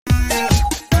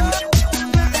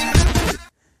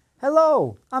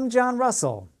Hello, I'm John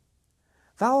Russell.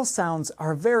 Vowel sounds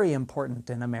are very important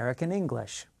in American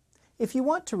English. If you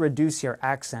want to reduce your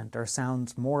accent or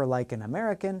sound more like an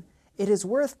American, it is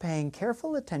worth paying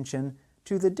careful attention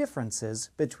to the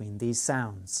differences between these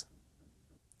sounds.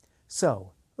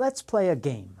 So, let's play a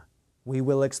game. We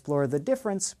will explore the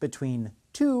difference between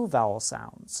two vowel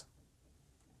sounds.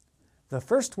 The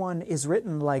first one is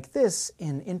written like this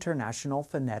in International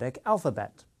Phonetic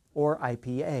Alphabet, or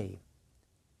IPA.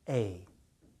 A.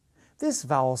 This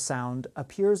vowel sound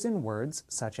appears in words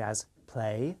such as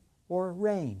play or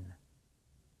rain.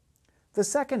 The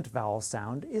second vowel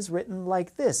sound is written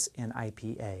like this in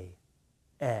IPA.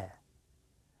 E.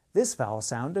 This vowel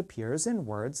sound appears in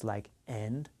words like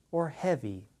end or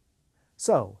heavy.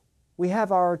 So, we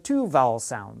have our two vowel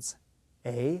sounds,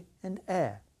 A and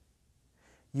E.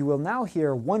 You will now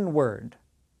hear one word.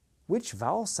 Which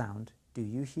vowel sound do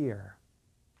you hear?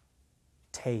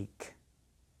 Take.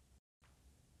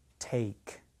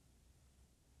 Take.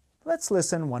 Let's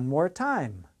listen one more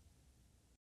time.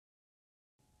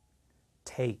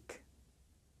 Take.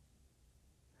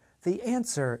 The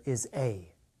answer is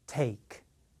A, take.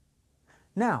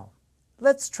 Now,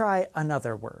 let's try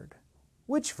another word.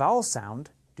 Which vowel sound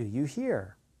do you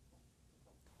hear?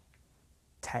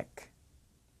 Tech.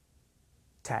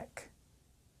 Tech.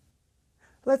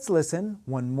 Let's listen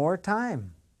one more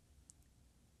time.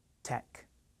 Tech.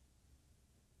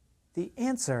 The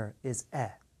answer is E,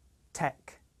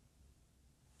 tech.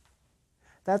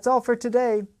 That's all for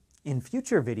today. In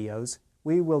future videos,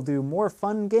 we will do more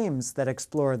fun games that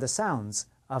explore the sounds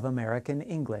of American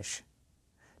English.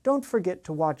 Don't forget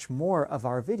to watch more of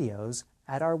our videos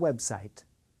at our website,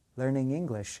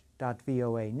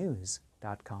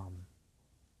 learningenglish.voanews.com.